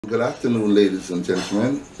Good afternoon, ladies and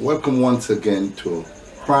gentlemen. Welcome once again to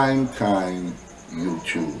Prime Time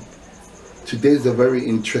YouTube. Today is a very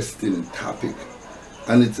interesting topic,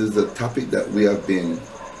 and it is a topic that we have been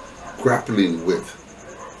grappling with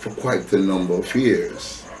for quite a number of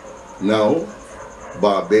years. Now,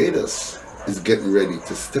 Barbados is getting ready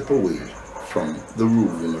to step away from the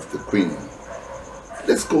ruling of the Queen.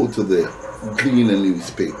 Let's go to the Gleaner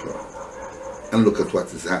newspaper and look at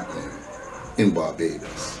what is happening in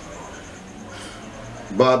Barbados.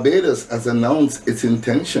 Barbados has announced its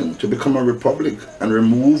intention to become a republic and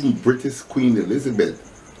remove British Queen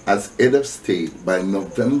Elizabeth as head of state by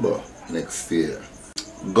November next year.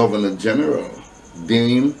 Governor General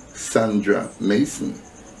Dame Sandra Mason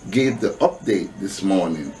gave the update this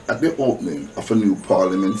morning at the opening of a new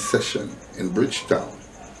parliament session in Bridgetown.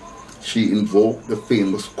 She invoked the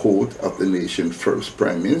famous quote of the nation's first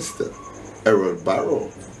Prime Minister,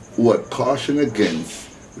 Barbados, who had cautioned against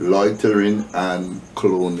loitering on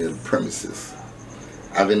colonial premises.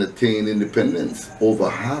 Having attained independence over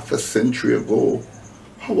half a century ago,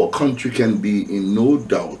 our country can be in no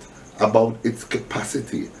doubt about its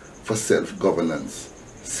capacity for self-governance,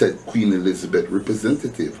 said Queen Elizabeth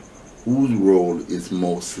representative, whose role is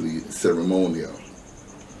mostly ceremonial.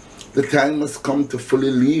 The time has come to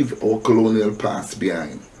fully leave our colonial past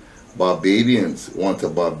behind. Barbadians want a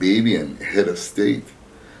Barbadian head of state.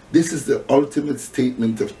 This is the ultimate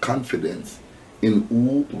statement of confidence in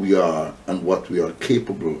who we are and what we are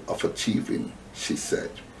capable of achieving, she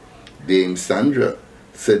said. Dame Sandra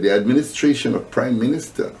said the administration of Prime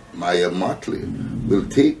Minister Maya Motley will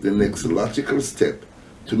take the next logical step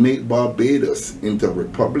to make Barbados into a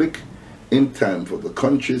republic in time for the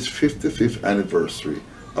country's 55th anniversary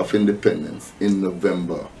of independence in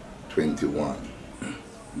November 21.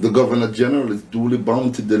 The Governor General is duly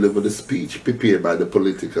bound to deliver the speech prepared by the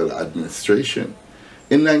political administration.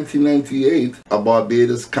 In 1998, a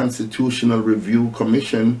Barbados Constitutional Review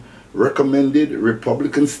Commission recommended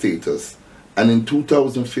Republican status, and in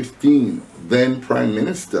 2015, then Prime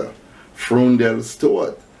Minister Frondell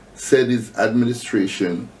Stewart said his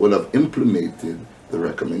administration would have implemented the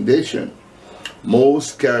recommendation.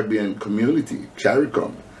 Most Caribbean community,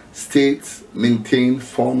 CARICOM, states maintain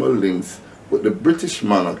formal links with the British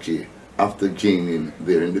monarchy after gaining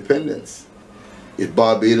their independence. If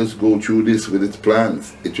Barbados go through this with its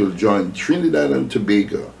plans, it will join Trinidad and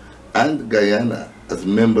Tobago and Guyana as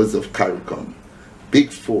members of CARICOM, Big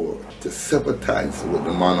Four, to sever ties with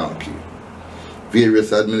the monarchy.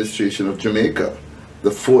 Various administrations of Jamaica,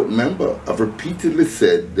 the fourth member, have repeatedly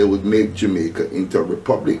said they would make Jamaica into a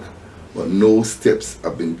republic, but no steps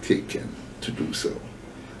have been taken to do so.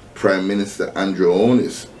 Prime Minister Andrew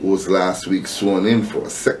Onis, who was last week sworn in for a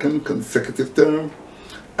second consecutive term,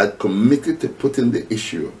 had committed to putting the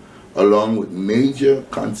issue, along with major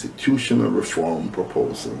constitutional reform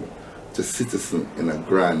proposal, to citizens in a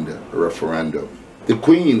grand referendum. The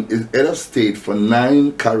Queen is head of state for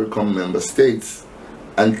 9 CARICOM member states: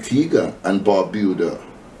 Antigua and Barbuda,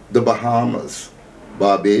 the Bahamas,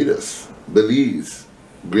 Barbados, Belize,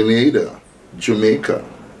 Grenada, Jamaica,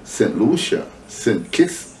 St. Lucia, St.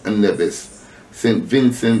 Kitts and Nevis, St.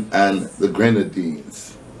 Vincent and the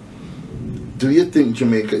Grenadines. Do you think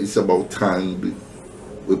Jamaica is about time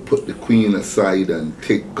we put the Queen aside and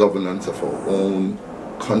take governance of our own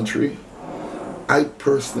country? I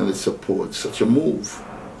personally support such a move.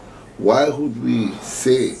 Why would we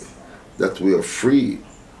say that we are free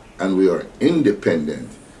and we are independent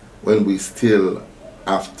when we still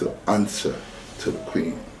have to answer to the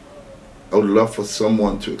Queen? I would love for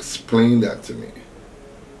someone to explain that to me.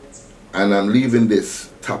 And I'm leaving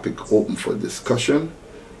this topic open for discussion,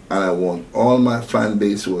 and I want all my fan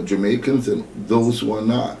base who are Jamaicans and those who are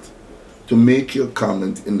not to make your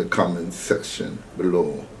comment in the comment section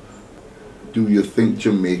below. Do you think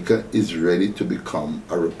Jamaica is ready to become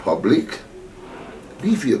a republic?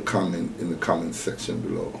 Leave your comment in the comment section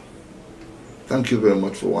below. Thank you very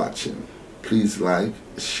much for watching. Please like,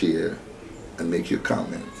 share, and make your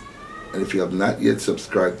comment. And if you have not yet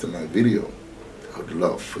subscribed to my video, I would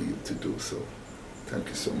love for you to do so. Thank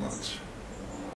you so much.